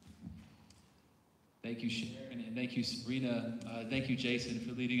Thank you, Sharon, and thank you, Sabrina. Thank you, Jason,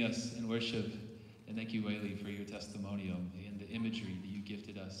 for leading us in worship. And thank you, Whaley, for your testimonial and the imagery that you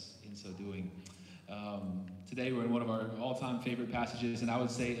gifted us in so doing. Today we're in one of our all-time favorite passages, and I would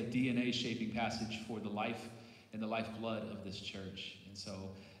say a DNA-shaping passage for the life and the lifeblood of this church. And so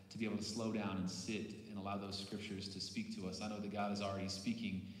to be able to slow down and sit and allow those scriptures to speak to us. I know that God is already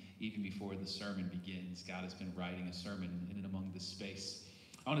speaking even before the sermon begins. God has been writing a sermon in and among this space.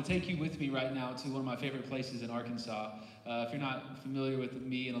 I want to take you with me right now to one of my favorite places in Arkansas. If you're not familiar with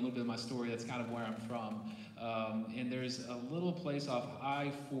me and a little bit of my story, that's kind of where I'm from. And there's a little place off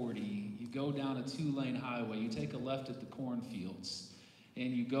I-40. You go down a 2-lane highway. You take a left at the cornfields, and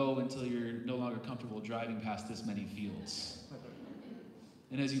you go until you're no longer comfortable driving past this many fields.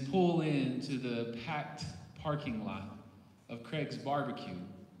 And as you pull into the packed parking lot of Craig's Barbecue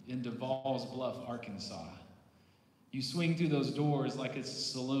in Devall's Bluff, Arkansas, you swing through those doors like it's a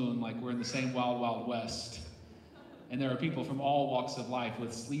saloon, like we're in the same Wild Wild West. And there are people from all walks of life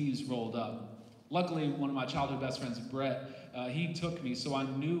with sleeves rolled up. Luckily, one of my childhood best friends, Brett, he took me, so I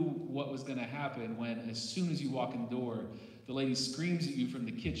knew what was going to happen when, as soon as you walk in the door, the lady screams at you from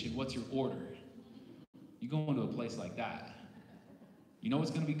the kitchen, "What's your order?" You go into a place like that, you know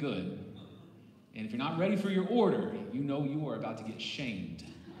it's going to be good. And if you're not ready for your order, you know you are about to get shamed.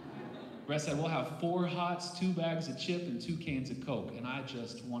 Brett said, "We'll have 4 hots, 2 bags of chip, and 2 cans of Coke." And I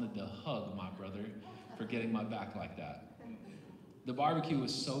just wanted to hug my brother for getting my back like that. The barbecue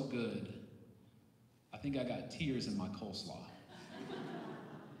was so good, I think I got tears in my coleslaw.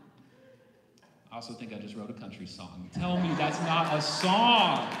 I also think I just wrote a country song. Tell me that's not a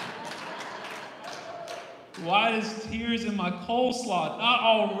song. Why is tears in my coleslaw? Not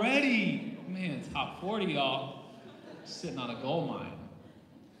already. Man, top 40, y'all. Sitting on a gold mine.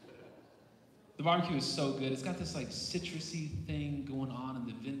 The barbecue is so good. It's got this like citrusy thing going on and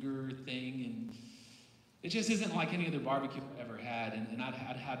the vinegar thing, and it just isn't like any other barbecue I've ever had, and I'd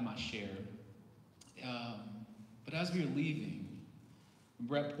had my share. But as we were leaving,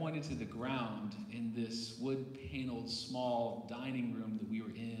 Brett pointed to the ground in this wood-paneled small dining room that we were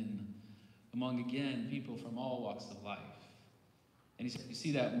in, among, again, people from all walks of life. And he said, "You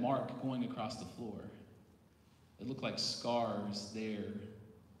see that mark going across the floor? It looked like scars there."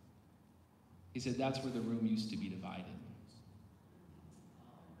 He said, "That's where the room used to be divided."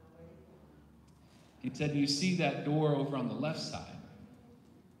 He said, "You see that door over on the left side?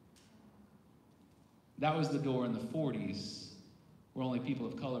 That was the door in the 40s where only people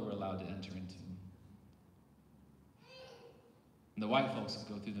of color were allowed to enter into. And the white folks would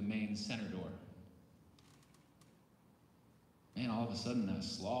go through the main center door." Man, all of a sudden that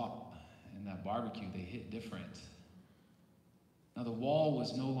slaw and that barbecue, they hit different. Now the wall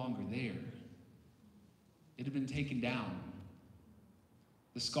was no longer there. It had been taken down.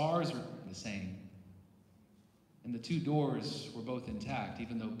 The scars were the same. And the 2 doors were both intact,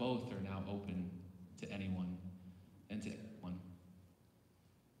 even though both are now open to anyone and to everyone.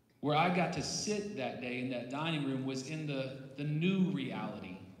 Where I got to sit that day in that dining room was in the new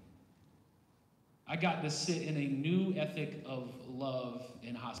reality. I got to sit in a new ethic of love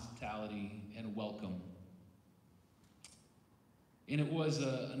and hospitality and welcome. And it was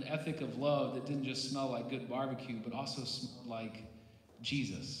an ethic of love that didn't just smell like good barbecue, but also smelled like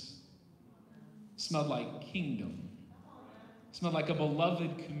Jesus. Smelled like kingdom. Smelled like a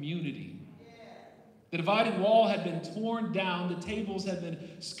beloved community. The divided wall had been torn down. The tables had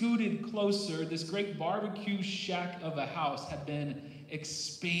been scooted closer. This great barbecue shack of a house had been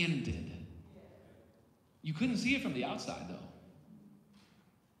expanded. You couldn't see it from the outside, though.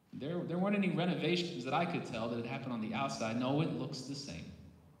 There weren't any renovations that I could tell that had happened on the outside. No, it looks the same.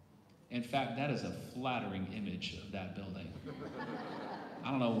 In fact, that is a flattering image of that building.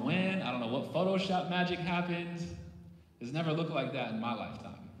 I don't know when, I don't know what Photoshop magic happened. It's never looked like that in my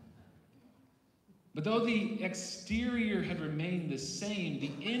lifetime. But though the exterior had remained the same,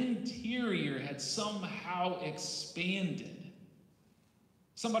 the interior had somehow expanded.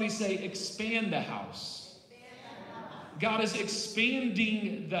 Somebody say, expand the house. God is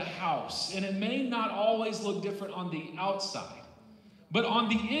expanding the house, and it may not always look different on the outside, but on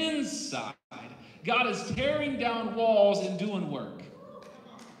the inside, God is tearing down walls and doing work.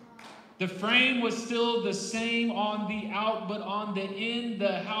 The frame was still the same on the out, but on the in,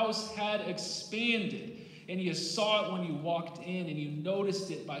 the house had expanded, and you saw it when you walked in, and you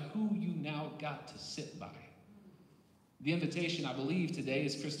noticed it by who you now got to sit by. The invitation, I believe, today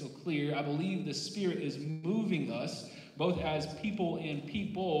is crystal clear. I believe the Spirit is moving us, both as people and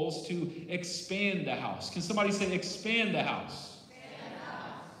peoples, to expand the house. Can somebody say, expand the house? Expand the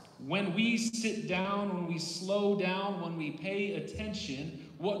house. When we sit down, when we slow down, when we pay attention,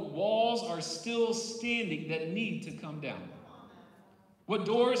 What walls are still standing that need to come down? What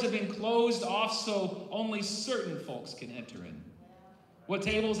doors have been closed off so only certain folks can enter in? What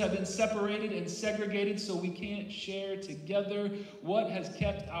tables have been separated and segregated so we can't share together? What has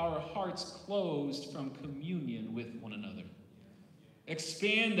kept our hearts closed from communion with one another?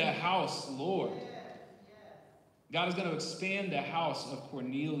 Expand the house, Lord. God is going to expand the house of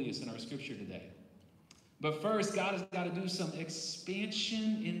Cornelius in our scripture today. But first, God has got to do some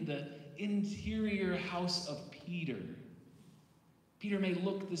expansion in the interior house of Peter. Peter may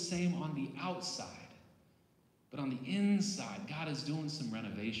look the same on the outside, but on the inside, God is doing some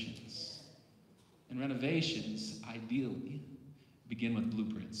renovations. And renovations, ideally, begin with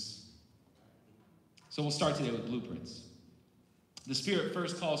blueprints. So we'll start today with blueprints. The Spirit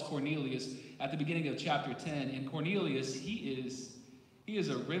first calls Cornelius at the beginning of chapter 10, and Cornelius, he is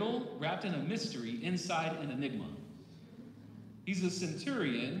a riddle wrapped in a mystery inside an enigma. He's a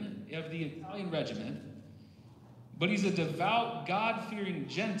centurion of the Italian regiment, but he's a devout, God-fearing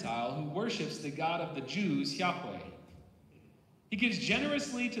Gentile who worships the God of the Jews, Yahweh. He gives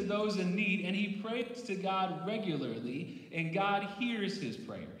generously to those in need, and he prays to God regularly, and God hears his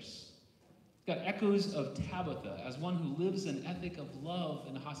prayers. Got echoes of Tabitha as one who lives an ethic of love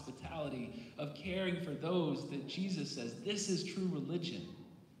and hospitality, of caring for those that Jesus says, this is true religion.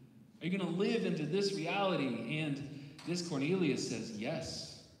 Are you going to live into this reality? And this Cornelius says,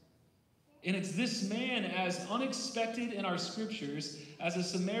 yes. And it's this man, as unexpected in our scriptures as a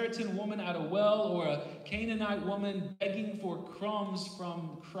Samaritan woman at a well or a Canaanite woman begging for crumbs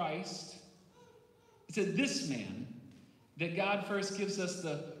from Christ. It's at this man that God first gives us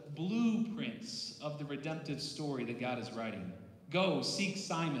the blueprints of the redemptive story that God is writing. Go, seek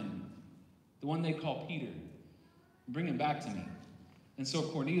Simon, the one they call Peter. Bring him back to me. And so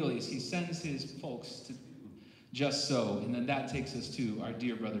Cornelius, he sends his folks to do just so. And then that takes us to our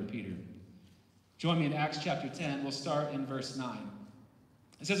dear brother Peter. Join me in Acts chapter 10. We'll start in verse 9.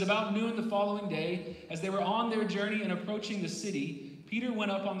 It says, about noon the following day, as they were on their journey and approaching the city, Peter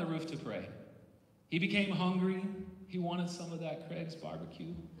went up on the roof to pray. He became hungry. He wanted some of that Craig's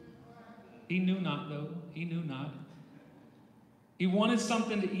barbecue. He knew not, though. He knew not. He wanted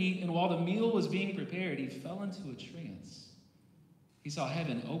something to eat, and while the meal was being prepared, he fell into a trance. He saw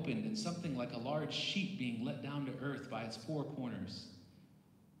heaven opened and something like a large sheet being let down to earth by its four corners.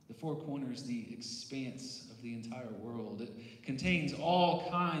 The four corners, the expanse of the entire world. It contains all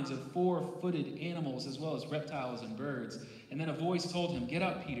kinds of four-footed animals as well as reptiles and birds. And then a voice told him, get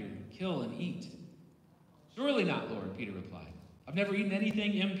up, Peter, kill and eat. Surely not, Lord, Peter replied. I've never eaten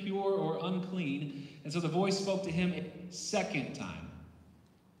anything impure or unclean. And so the voice spoke to him a second time.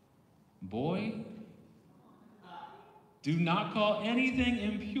 Boy, do not call anything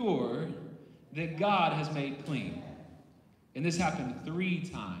impure that God has made clean. And this happened 3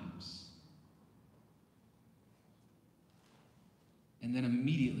 times. And then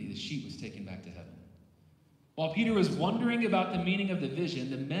immediately the sheet was taken back to heaven. While Peter was wondering about the meaning of the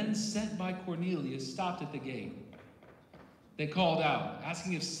vision, the men sent by Cornelius stopped at the gate. They called out,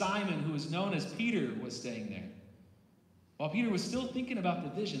 asking if Simon, who was known as Peter, was staying there. While Peter was still thinking about the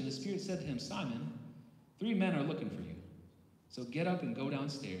vision, the Spirit said to him, Simon, 3 men are looking for you. So get up and go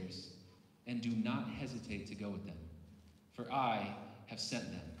downstairs, and do not hesitate to go with them. For I have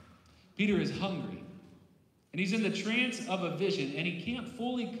sent them. Peter is hungry, and he's in the trance of a vision, and he can't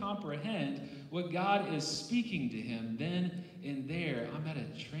fully comprehend what God is speaking to him. Then and there, I'm at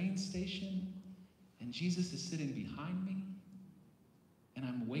a train station, and Jesus is sitting behind me, and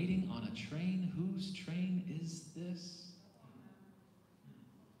I'm waiting on a train. Whose train is this?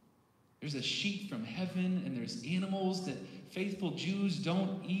 There's a sheet from heaven, and there's animals that faithful Jews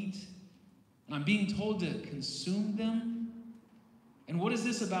don't eat, and I'm being told to consume them. And what is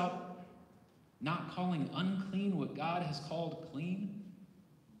this about not calling unclean what God has called clean?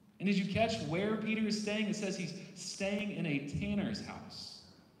 And did you catch where Peter is staying? It says he's staying in a tanner's house.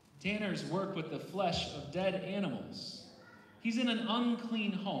 Tanners work with the flesh of dead animals. He's in an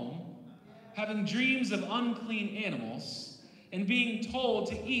unclean home, having dreams of unclean animals, and being told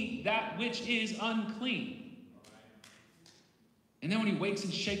to eat that which is unclean. And then when he wakes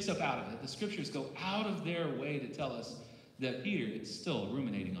and shakes up out of it, the scriptures go out of their way to tell us that Peter is still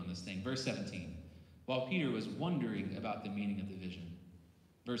ruminating on this thing. Verse 17, while Peter was wondering about the meaning of the vision.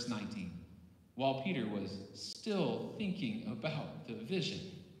 Verse 19, while Peter was still thinking about the vision.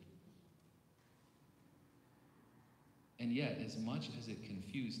 And yet, as much as it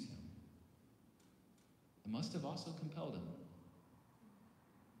confused him, it must have also compelled him.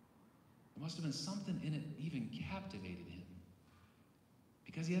 There must have been something in it even captivated him,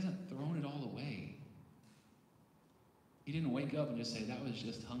 because he hasn't thrown it all away. He didn't wake up and just say, that was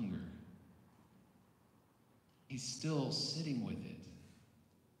just hunger. He's still sitting with it,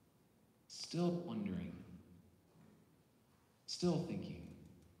 still wondering, still thinking,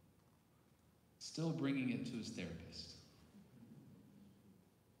 still bringing it to his therapist.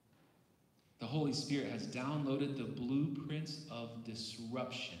 The Holy Spirit has downloaded the blueprints of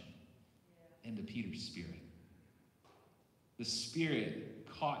disruption into Peter's spirit. The Spirit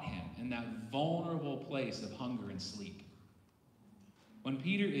caught him in that vulnerable place of hunger and sleep. When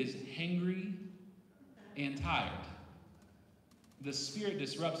Peter is hangry and tired, the Spirit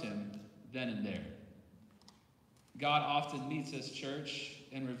disrupts him then and there. God often meets us, church,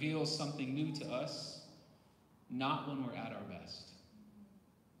 and reveals something new to us, not when we're at our best,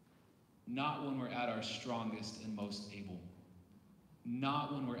 not when we're at our strongest and most able,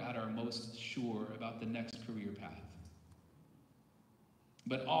 not when we're at our most sure about the next career path,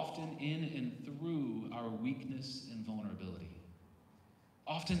 but often in and through our weakness and vulnerability,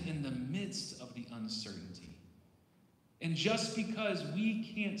 often in the midst of the uncertainty. And just because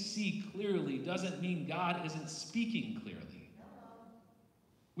we can't see clearly doesn't mean God isn't speaking clearly.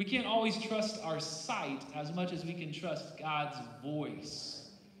 We can't always trust our sight as much as we can trust God's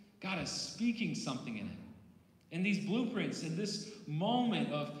voice. God is speaking something in it. And these blueprints, in this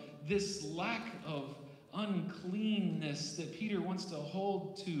moment of this lack of uncleanness that Peter wants to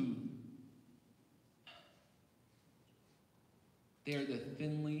hold to, they're the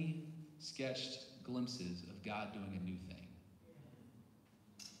thinly sketched glimpses of God doing a new thing.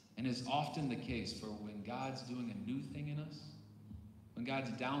 And it's often the case for when God's doing a new thing in us, when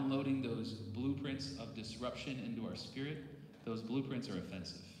God's downloading those blueprints of disruption into our spirit, those blueprints are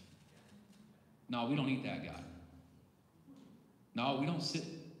offensive. No, we don't eat that, God. No, we don't sit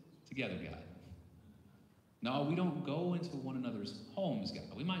together, God. No, we don't go into one another's homes, God.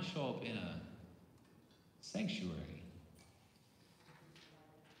 We might show up in a sanctuary.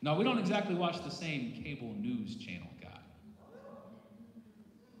 No, we don't exactly watch the same cable news channel, God.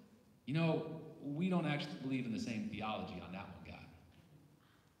 You know, we don't actually believe in the same theology on that one, God.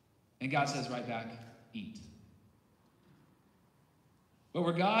 And God says right back, eat. But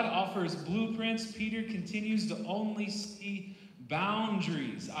where God offers blueprints, Peter continues to only see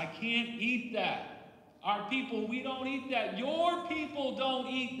boundaries. I can't eat that. Our people, we don't eat that. Your people don't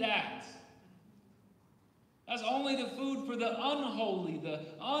eat that. That's only the food for the unholy, the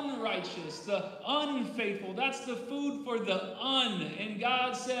unrighteous, the unfaithful. That's the food for the And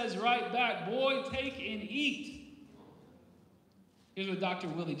God says right back, boy, take and eat. Here's what Dr.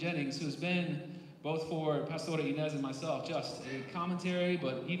 Willie Jennings, who's been both for Pastora Inez and myself, just a commentary,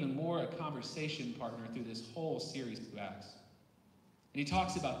 but even more a conversation partner through this whole series of Acts. And he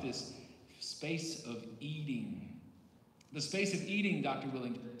talks about this space of eating. The space of eating, Dr. Willie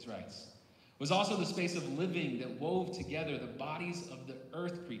Jennings writes, was also the space of living that wove together the bodies of the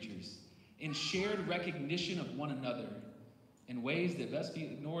earth creatures in shared recognition of one another in ways that best be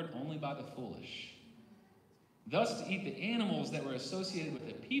ignored only by the foolish. Thus, to eat the animals that were associated with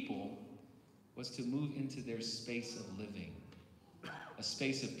the people was to move into their space of living, a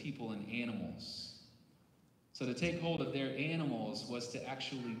space of people and animals. So to take hold of their animals was to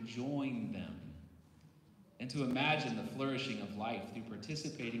actually join them and to imagine the flourishing of life through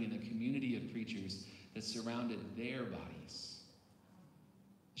participating in the community of creatures that surrounded their bodies.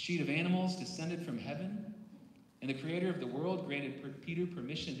 A sheet of animals descended from heaven, and the creator of the world granted Peter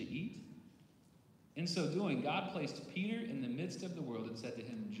permission to eat. In so doing, God placed Peter in the midst of the world and said to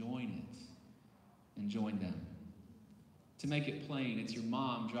him, join it and join them. To make it plain, it's your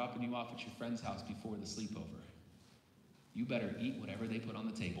mom dropping you off at your friend's house before the sleepover. You better eat whatever they put on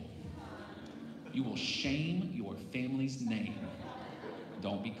the table. You will shame your family's name.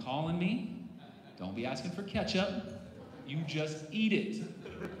 Don't be calling me. Don't be asking for ketchup. You just eat it.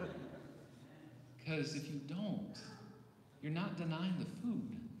 Because if you don't, you're not denying the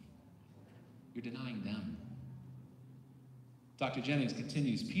food. You're denying them. Dr. Jennings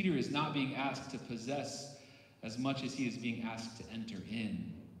continues, Peter is not being asked to possess as much as he is being asked to enter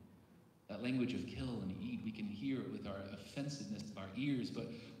in. That language of kill and eat, we can hear it with our offensiveness of our ears, but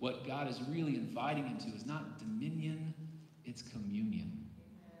what God is really inviting into is not dominion, it's communion.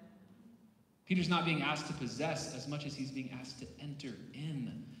 Peter's not being asked to possess as much as he's being asked to enter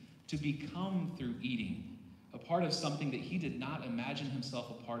in, to become through eating, a part of something that he did not imagine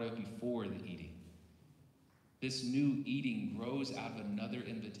himself a part of before the eating. This new eating grows out of another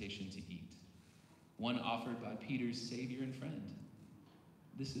invitation to eat, one offered by Peter's Savior and friend.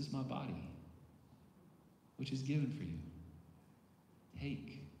 This is my body, which is given for you.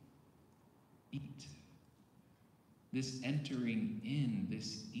 Take, eat. This entering in,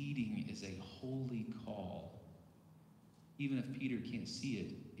 this eating is a holy call. even if Peter can't see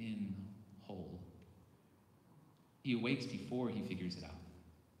it in whole. He awakes before he figures it out.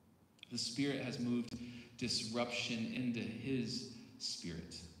 The Spirit has moved disruption into his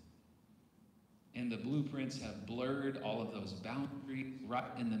spirit. And the blueprints have blurred all of those boundaries right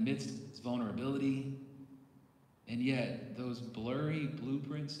in the midst of its vulnerability. And yet, those blurry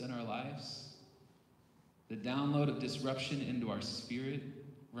blueprints in our lives, the download of disruption into our spirit,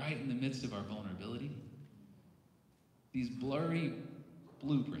 right in the midst of our vulnerability, these blurry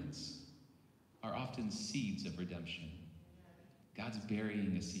blueprints are often seeds of redemption. God's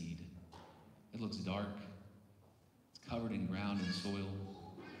burying a seed. It looks dark. It's covered in ground and soil.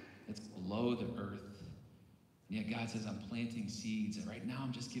 It's below the earth. And yet God says, I'm planting seeds, and right now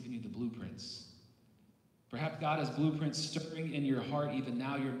I'm just giving you the blueprints. Perhaps God has blueprints stirring in your heart. Even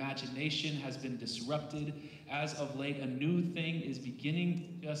now your imagination has been disrupted. As of late, a new thing is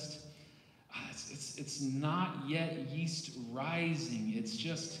beginning to just, it's not yet yeast rising. It's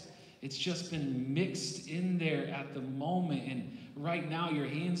just been mixed in there at the moment. And right now your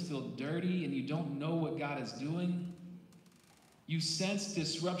hands feel dirty and you don't know what God is doing. You sense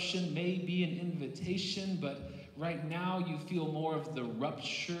disruption may be an invitation, but right now you feel more of the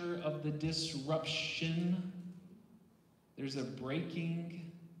rupture of the disruption. There's a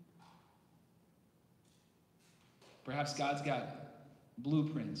breaking. Perhaps God's got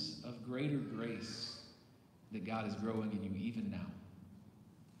blueprints of greater grace that God is growing in you even now.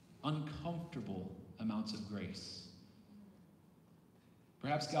 Uncomfortable amounts of grace.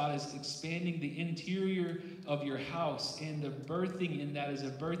 Perhaps God is expanding the interior of your house, and the birthing in that is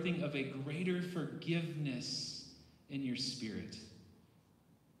a birthing of a greater forgiveness in your spirit,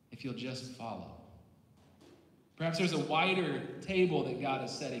 if you'll just follow. Perhaps there's a wider table that God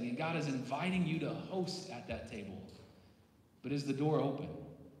is setting, and God is inviting you to host at that table. But is the door open?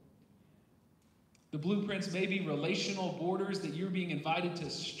 The blueprints may be relational borders that you're being invited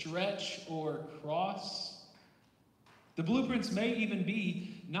to stretch or cross. The blueprints may even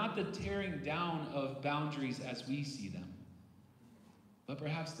be not the tearing down of boundaries as we see them, but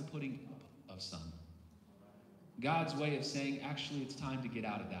perhaps the putting up of some. God's way of saying, actually, it's time to get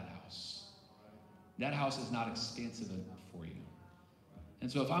out of that house. That house is not expansive enough for you. And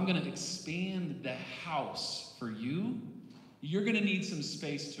so if I'm going to expand the house for you, you're going to need some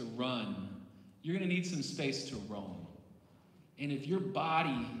space to run. You're going to need some space to roam. And if your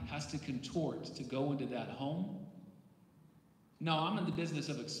body has to contort to go into that home, no, I'm in the business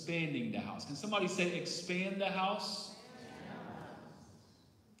of expanding the house. Can somebody say expand the house?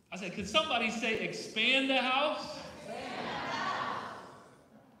 I said, could somebody say expand the house?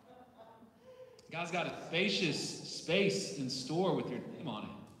 God's got a spacious space in store with your name on it.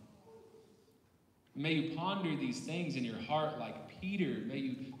 May you ponder these things in your heart like Peter. May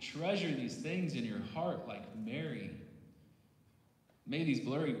you treasure these things in your heart like Mary. May these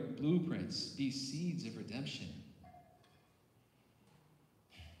blurry blueprints be seeds of redemption.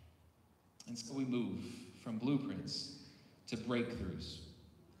 And so we move from blueprints to breakthroughs.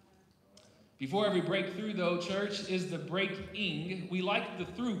 Before every breakthrough, though, church, is the breaking. We like the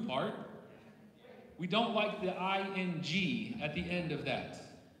through part. We don't like the ing at the end of that.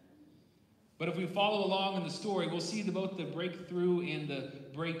 But if we follow along in the story, we'll see both the breakthrough and the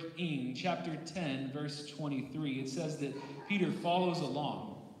breaking. Chapter 10, verse 23, it says that Peter follows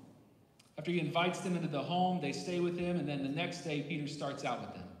along. After he invites them into the home, they stay with him, and then the next day, Peter starts out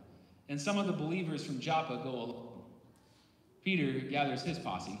with them. And some of the believers from Joppa go along. Peter gathers his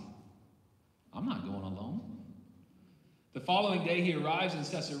posse. I'm not going alone. The following day, he arrives in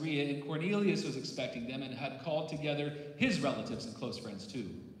Caesarea, and Cornelius was expecting them and had called together his relatives and close friends too.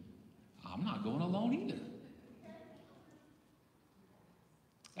 I'm not going alone either.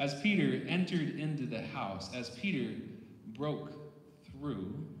 As Peter entered into the house, as Peter broke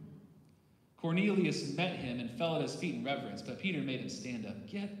through, Cornelius met him and fell at his feet in reverence, but Peter made him stand up.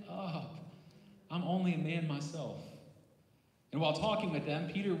 Get up. I'm only a man myself. And while talking with them,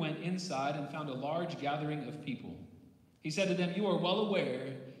 Peter went inside and found a large gathering of people. He said to them, you are well aware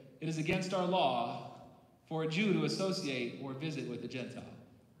it is against our law for a Jew to associate or visit with a Gentile.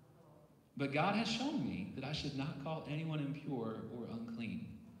 But God has shown me that I should not call anyone impure or unclean.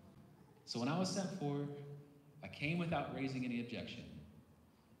 So when I was sent for, I came without raising any objection.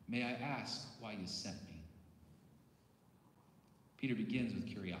 May I ask why you sent me? Peter begins with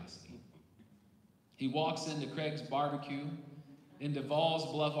curiosity. He walks into Craig's Barbecue in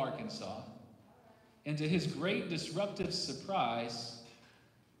Devall's Bluff, Arkansas, and to his great disruptive surprise,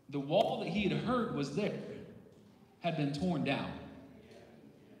 the wall that he had heard was there had been torn down.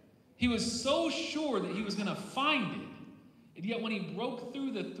 He was so sure that he was going to find it, and yet when he broke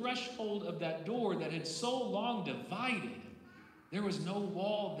through the threshold of that door that had so long divided, There was no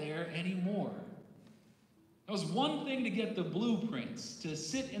wall there anymore. It was one thing to get the blueprints, to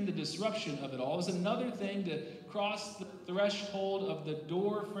sit in the disruption of it all. It was another thing to cross the threshold of the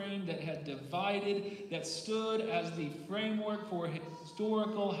door frame that had divided, that stood as the framework for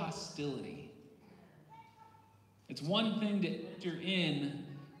historical hostility. It's one thing to enter in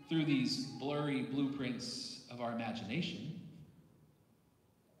through these blurry blueprints of our imagination,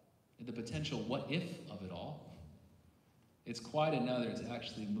 the potential what if of it all. It's quite another to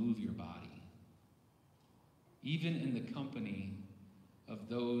actually move your body, even in the company of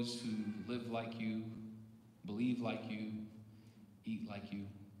those who live like you, believe like you, eat like you.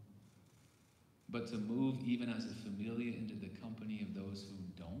 But to move even as a familia into the company of those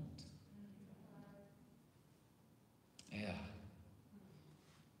who don't. Yeah.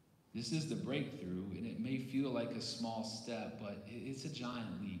 This is the breakthrough, and it may feel like a small step, but it's a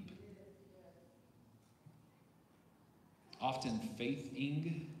giant leap. Often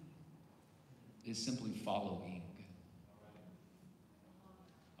faith-ing is simply following.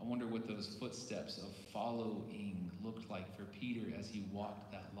 I wonder what those footsteps of following looked like for Peter as he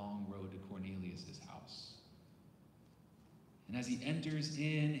walked that long road to Cornelius' house. And as he enters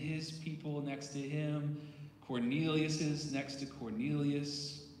in, his people next to him, Cornelius's next to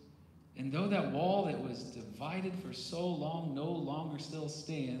Cornelius. And though that wall that was divided for so long no longer still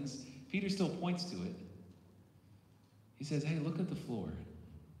stands, Peter still points to it. He says, hey, look at the floor.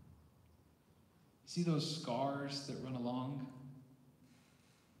 See those scars that run along?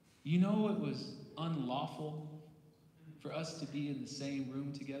 You know it was unlawful for us to be in the same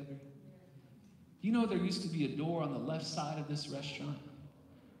room together? You know there used to be a door on the left side of this restaurant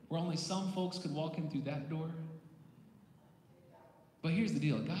where only some folks could walk in through that door? But here's the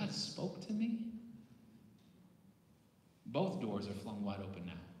deal. God spoke to me. Both doors are flung wide open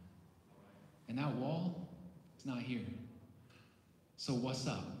now. And that wall, it's not here. So what's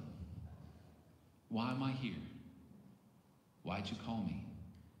up? Why am I here? Why'd you call me?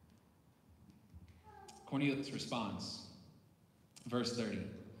 Cornelius responds, verse 30.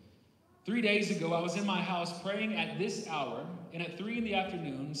 3 days ago, I was in my house praying at this hour, and at 3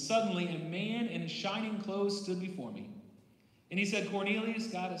 p.m, suddenly a man in shining clothes stood before me. And he said, Cornelius,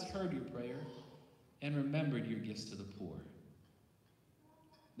 God has heard your prayer and remembered your gifts to the poor.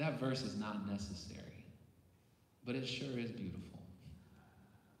 That verse is not necessary, but it sure is beautiful.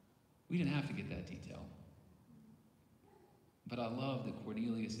 We didn't have to get that detail. But I love that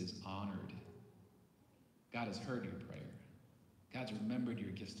Cornelius is honored. God has heard your prayer. God's remembered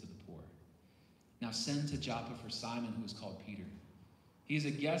your gifts to the poor. Now send to Joppa for Simon, who is called Peter. He is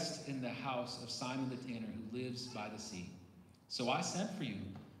a guest in the house of Simon the tanner, who lives by the sea. So I sent for you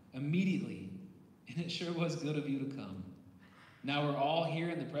immediately, and it sure was good of you to come. Now we're all here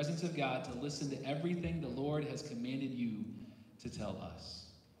in the presence of God to listen to everything the Lord has commanded you to tell us.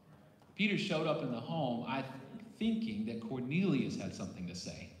 Peter showed up in the home, thinking that Cornelius had something to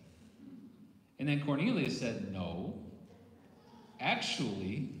say. And then Cornelius said, no,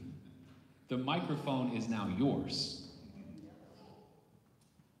 actually, the microphone is now yours.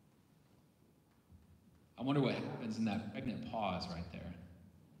 I wonder what happens in that pregnant pause right there.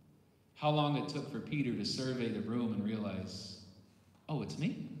 How long it took for Peter to survey the room and realize, oh, it's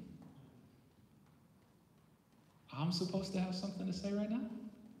me? I'm supposed to have something to say right now?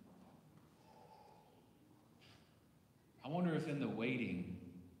 I wonder if in the waiting,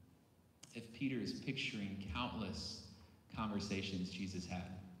 if Peter is picturing countless conversations Jesus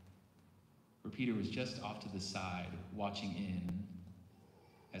had, where Peter was just off to the side watching in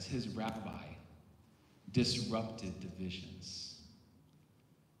as his rabbi disrupted divisions.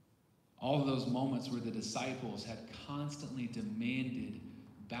 All of those moments where the disciples had constantly demanded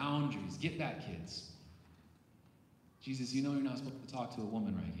boundaries. Get back, kids. Jesus, you know you're not supposed to talk to a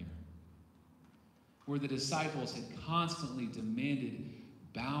woman right here. Where the disciples had constantly demanded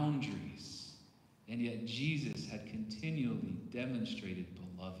boundaries, and yet Jesus had continually demonstrated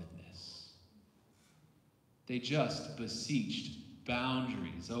belovedness. They just beseeched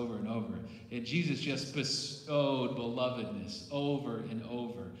boundaries over and over, and Jesus just bestowed belovedness over and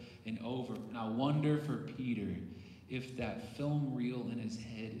over and over. And I wonder for Peter if that film reel in his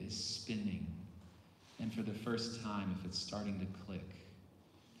head is spinning, and for the first time, if it's starting to click,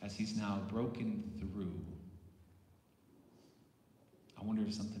 as he's now broken through. I wonder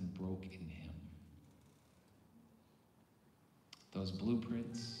if something broke in him. Those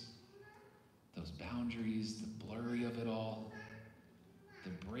blueprints, those boundaries, the blurry of it all,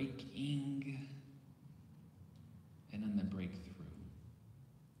 the breaking, and then the breakthrough.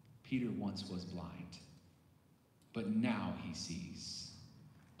 Peter once was blind, but now he sees.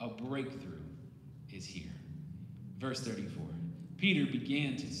 A breakthrough is here. Verse 34. Peter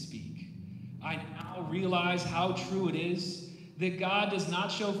began to speak. I now realize how true it is that God does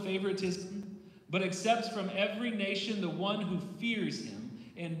not show favoritism, but accepts from every nation the one who fears him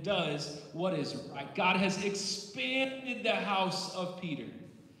and does what is right. God has expanded the house of Peter.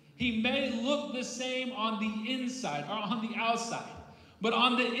 He may look the same on the inside or on the outside, but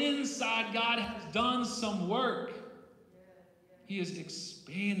on the inside, God has done some work. He has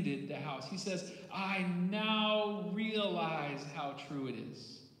expanded the house. He says, I now realize how true it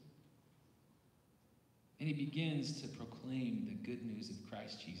is. And he begins to proclaim the good news of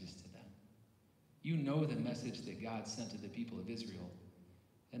Christ Jesus to them. You know the message that God sent to the people of Israel,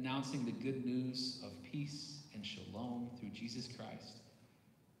 announcing the good news of peace and shalom through Jesus Christ,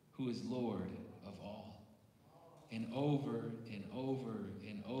 who is Lord of all. And over and over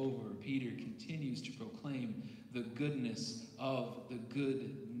and over, Peter continues to proclaim the goodness of the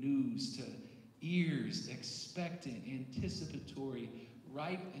good news to ears expectant, anticipatory,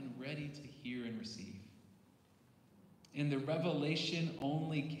 ripe and ready to hear and receive. And the revelation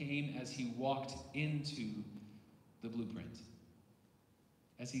only came as he walked into the blueprint,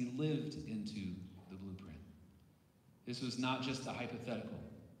 as he lived into the blueprint. This was not just a hypothetical.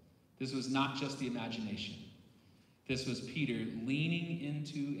 This was not just the imagination. This was Peter leaning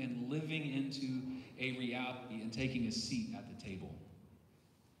into and living into a reality and taking a seat at the table.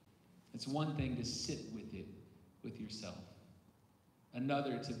 It's one thing to sit with it with yourself.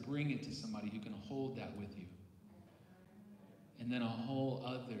 Another to bring it to somebody who can hold that with you. And then a whole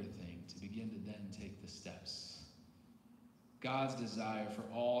other thing to begin to then take the steps. God's desire for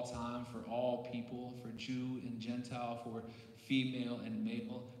all time, for all people, for Jew and Gentile, for female and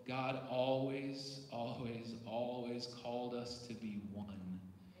male. God always, always, always called us to be one.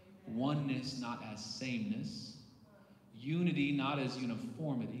 Oneness not as sameness. Unity not as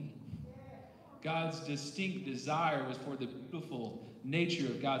uniformity. God's distinct desire was for the beautiful nature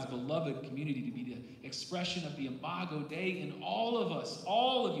of God's beloved community to be the expression of the Imago Dei in all of us,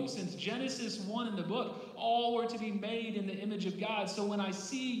 all of you. Since Genesis 1 in the book, all were to be made in the image of God. So when I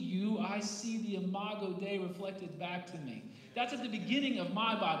see you, I see the Imago Dei reflected back to me. That's at the beginning of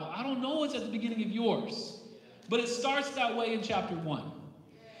my Bible. I don't know what's at the beginning of yours, but it starts that way in chapter 1.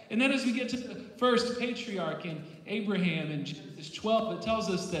 And then as we get to the first patriarch in Abraham in Genesis 12, it tells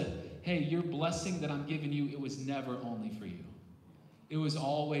us that, hey, your blessing that I'm giving you, it was never only for you. It was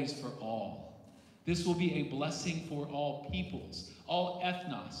always for all. This will be a blessing for all peoples, all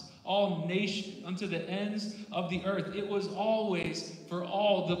ethnos, all nations, unto the ends of the earth. It was always for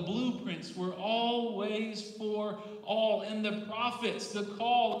all. The blueprints were always for all. And the prophets, the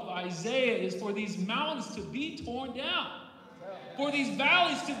call of Isaiah is for these mountains to be torn down, for these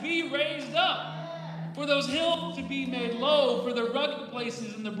valleys to be raised up, for those hills to be made low, for the rugged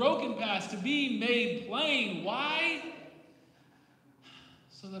places and the broken paths to be made plain. Why?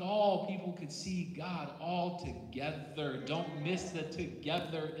 So that all people could see God all together. Don't miss the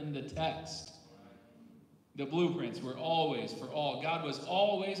together in the text. The blueprints were always for all. God was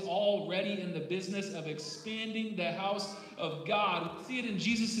always already in the business of expanding the house of God. We see it in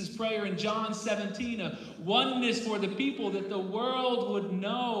Jesus' prayer in John 17, a oneness for the people that the world would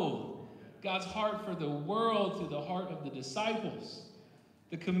know God's heart for the world through the heart of the disciples.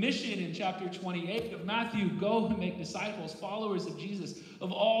 The commission in chapter 28 of Matthew, go and make disciples, followers of Jesus,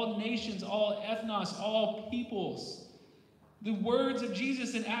 of all nations, all ethnos, all peoples. The words of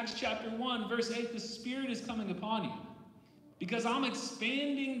Jesus in Acts chapter 1, verse 8, the Spirit is coming upon you because I'm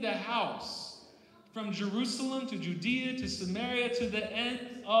expanding the house from Jerusalem to Judea to Samaria to the ends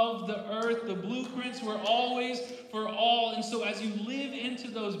of the earth. The blueprints were always for all. And so as you live into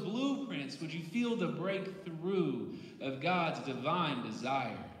those blueprints, would you feel the breakthrough of God's divine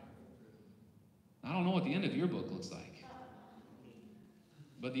desire? I don't know what the end of your book looks like,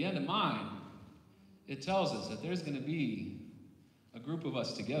 but the end of mine, it tells us that there's going to be a group of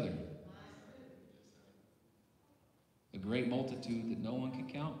us together, a great multitude that no one can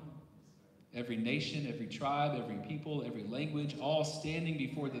count. Every nation, every tribe, every people, every language, all standing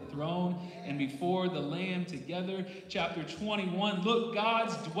before the throne and before the Lamb together. Chapter 21, look,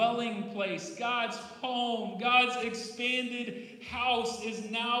 God's dwelling place, God's home, God's expanded house is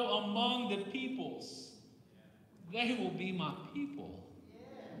now among the peoples. They will be my people,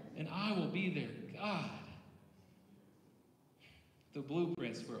 and I will be their God. The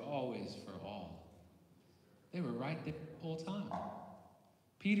blueprints were always for all. They were right there the whole time.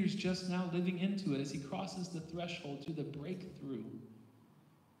 Peter's just now living into it as he crosses the threshold to the breakthrough.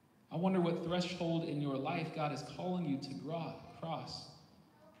 I wonder what threshold in your life God is calling you to cross.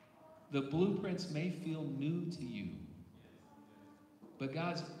 The blueprints may feel new to you, but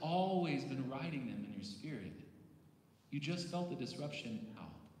God's always been writing them in your spirit. You just felt the disruption now.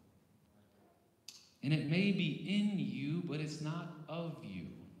 And it may be in you, but it's not of you.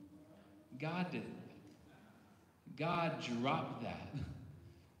 God did that. God dropped that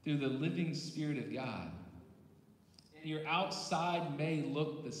through the living Spirit of God. And your outside may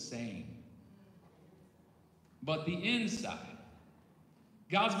look the same, but the inside,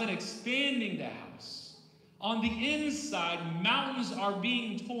 God's been expanding the house. On the inside, mountains are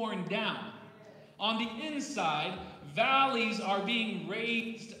being torn down. On the inside, valleys are being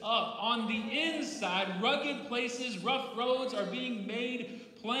raised up. On the inside, rugged places, rough roads are being made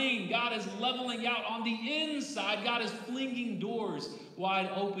plain. God is leveling out. On the inside, God is flinging doors wide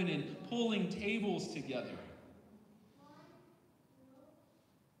open and pulling tables together.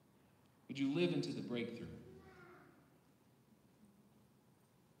 Would you live into the breakthrough?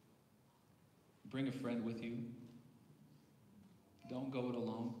 Bring a friend with you. Don't go it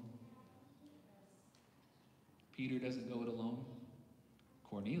alone. Peter doesn't go it alone.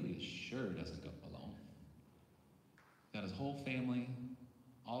 Cornelius sure doesn't go alone. Got his whole family,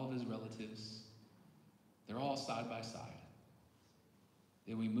 all of his relatives. They're all side by side.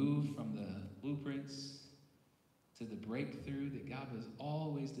 Then we move from the blueprints to the breakthrough that God was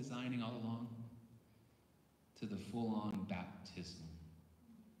always designing all along, to the full-on baptism.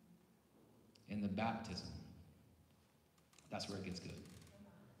 In the baptism, that's where it gets good.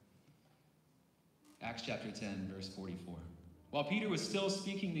 Acts chapter 10, verse 44. While Peter was still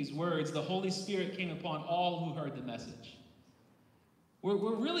speaking these words, the Holy Spirit came upon all who heard the message. We're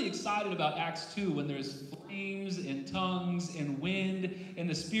really excited about Acts 2 when there's flames and tongues and wind and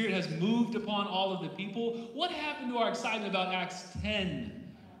the Spirit has moved upon all of the people. What happened to our excitement about Acts 10?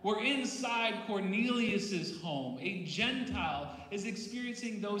 We're inside Cornelius' home. A Gentile is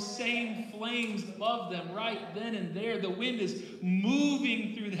experiencing those same flames above them right then and there. The wind is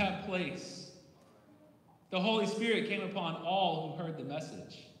moving through that place. The Holy Spirit came upon all who heard the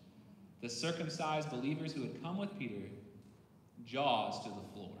message. The circumcised believers who had come with Peter, jaws to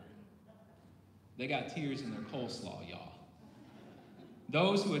the floor. They got tears in their coleslaw, y'all.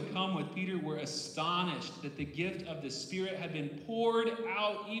 Those who had come with Peter were astonished that the gift of the Spirit had been poured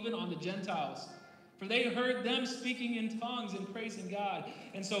out even on the Gentiles. For they heard them speaking in tongues and praising God.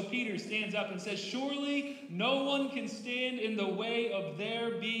 And so Peter stands up and says, surely no one can stand in the way of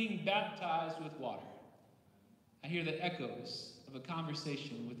their being baptized with water. I hear the echoes of a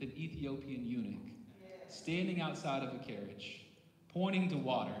conversation with an Ethiopian eunuch standing outside of a carriage, pointing to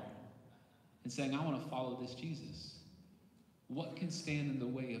water and saying, I want to follow this Jesus. What can stand in the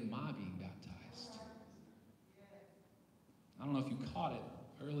way of my being baptized? I don't know if you caught it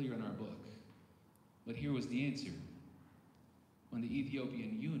earlier in our book, but here was the answer. When the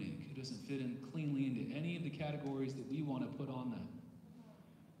Ethiopian eunuch, who doesn't fit in cleanly into any of the categories that we want to put on them,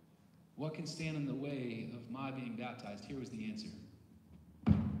 what can stand in the way of my being baptized? Here was the answer.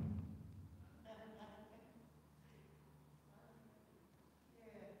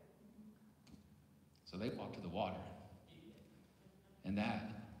 So they walked to the water. And that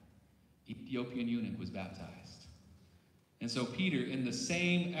Ethiopian eunuch was baptized. And so Peter, in the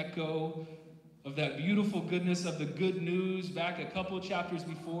same echo of that beautiful goodness of the good news back a couple of chapters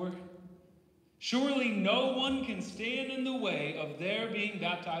before, surely no one can stand in the way of their being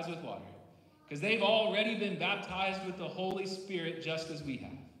baptized with water, because they've already been baptized with the Holy Spirit just as we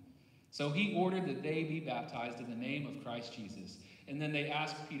have. So he ordered that they be baptized in the name of Christ Jesus. And then they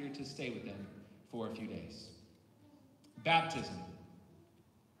asked Peter to stay with them for a few days. Baptism.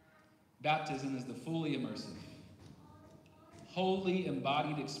 Baptism is the fully immersive, wholly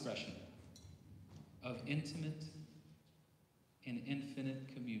embodied expression of intimate and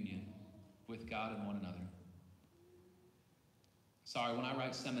infinite communion with God and one another. Sorry, when I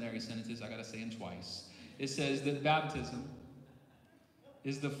write seminary sentences, I got to say them twice. It says that baptism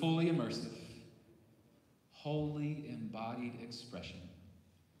is the fully immersive, wholly embodied expression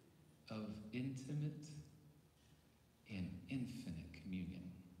of intimate and infinite communion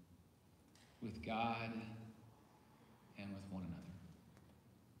with God and with one another.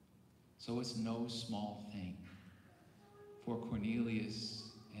 So it's no small thing for Cornelius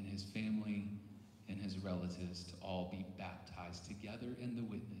and his family and his relatives to all be baptized together in the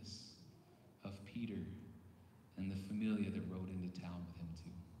witness of Peter and the familia that rode into town with him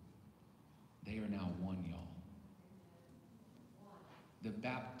too. They are now one, y'all. The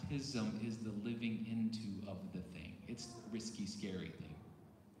baptism is the living into of the thing. It's the risky, scary thing.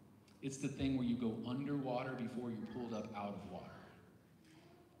 It's the thing where you go underwater before you're pulled up out of water.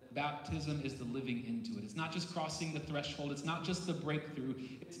 Baptism is the living into it. It's not just crossing the threshold. It's not just the breakthrough.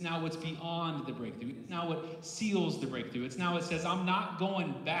 It's now what's beyond the breakthrough. It's now what seals the breakthrough. It's now it says, I'm not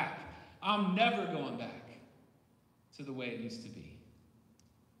going back. I'm never going back to the way it used to be.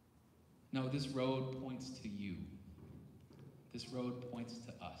 No, this road points to you. This road points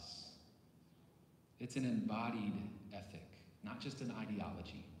to us. It's an embodied ethic, not just an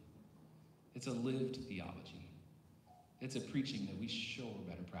ideology. It's a lived theology. It's a preaching that we show a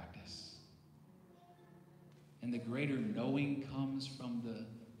better practice. And the greater knowing comes from the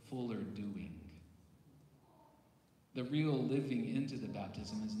fuller doing. The real living into the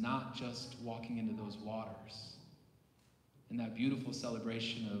baptism is not just walking into those waters and that beautiful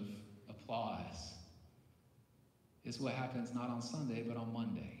celebration of applause. It's what happens not on Sunday, but on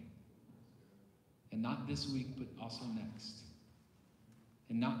Monday. And not this week, but also next.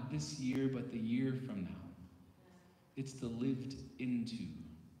 And not this year, but the year from now. It's the lived into.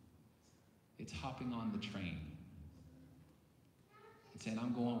 It's hopping on the train and saying,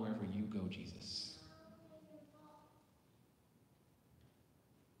 I'm going wherever you go, Jesus.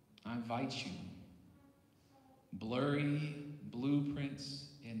 I invite you, blurry blueprints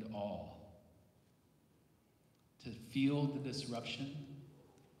and all, to feel the disruption.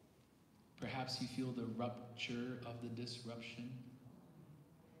 Perhaps you feel the rupture of the disruption.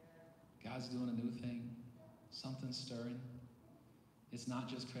 God's doing a new thing. Something's stirring. It's not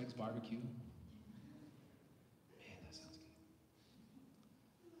just Craig's barbecue. Man, that sounds good.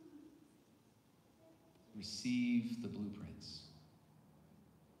 Receive the blueprints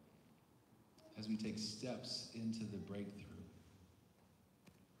as we take steps into the breakthrough.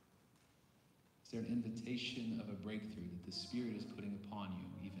 Is there an invitation of a breakthrough that the Spirit is putting upon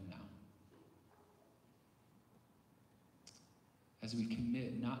you even now? As we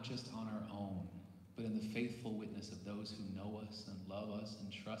commit not just on our own, but in the faithful witness of those who know us and love us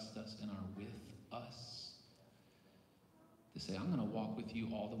and trust us and are with us, to say, I'm going to walk with you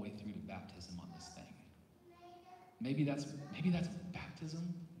all the way through to baptism on this thing. Maybe that's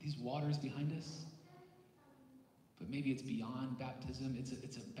baptism, these waters behind us. But maybe it's beyond baptism.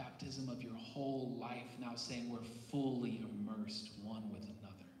 It's a baptism of your whole life now, saying we're fully immersed one with another.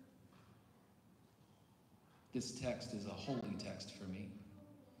 This text is a holy text for me.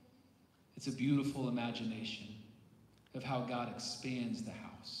 It's a beautiful imagination of how God expands the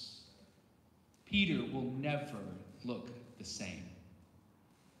house. Peter will never look the same.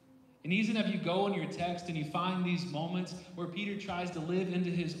 And even if you go in your text and you find these moments where Peter tries to live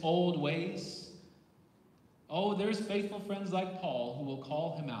into his old ways, oh, there's faithful friends like Paul who will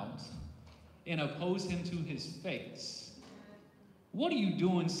call him out and oppose him to his face. What are you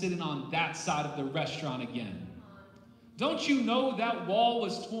doing sitting on that side of the restaurant again? Don't you know that wall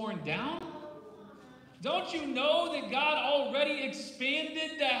was torn down? Don't you know that God already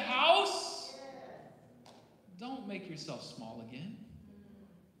expanded the house? Don't make yourself small again.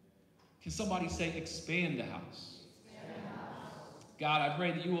 Can somebody say, expand the house? God, I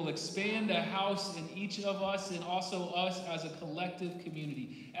pray that you will expand a house in each of us and also us as a collective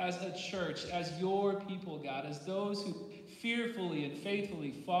community, as a church, as your people, God, as those who fearfully and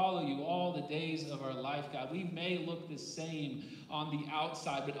faithfully follow you all the days of our life, God. We may look the same on the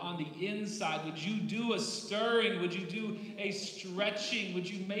outside, but on the inside, would you do a stirring? Would you do a stretching? Would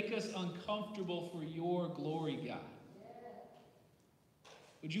you make us uncomfortable for your glory, God?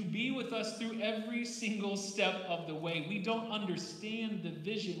 Would you be with us through every single step of the way? We don't understand the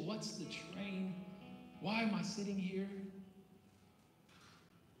vision. What's the train? Why am I sitting here?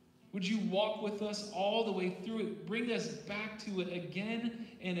 Would you walk with us all the way through it? Bring us back to it again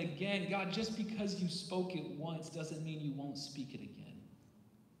and again. God, just because you spoke it once doesn't mean you won't speak it again.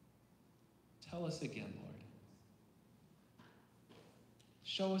 Tell us again, Lord.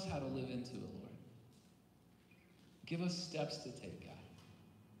 Show us how to live into it, Lord. Give us steps to take, God.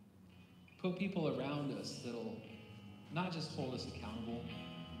 Put people around us that'll not just hold us accountable,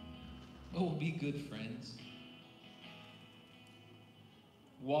 but will be good friends.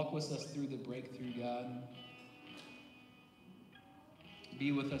 Walk with us through the breakthrough, God.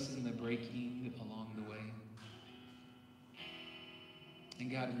 Be with us in the breaking along the way. And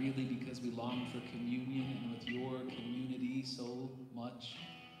God, really, because we long for communion and with your community so much,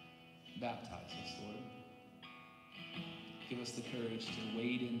 baptize us, Lord. Give us the courage to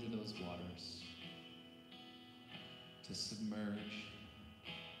wade into those waters, to submerge,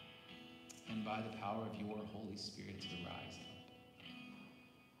 and by the power of your Holy Spirit to rise up.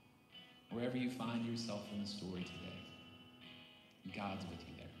 Wherever you find yourself in the story today, God's with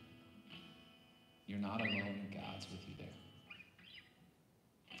you there. You're not alone, God's with you there.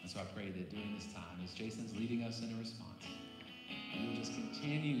 And so I pray that during this time, as Jason's leading us in a response, you'll just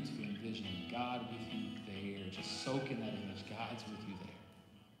continue to envision God with you there. Just soak in that image. God's with you there.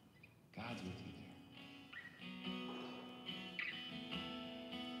 God's with you there.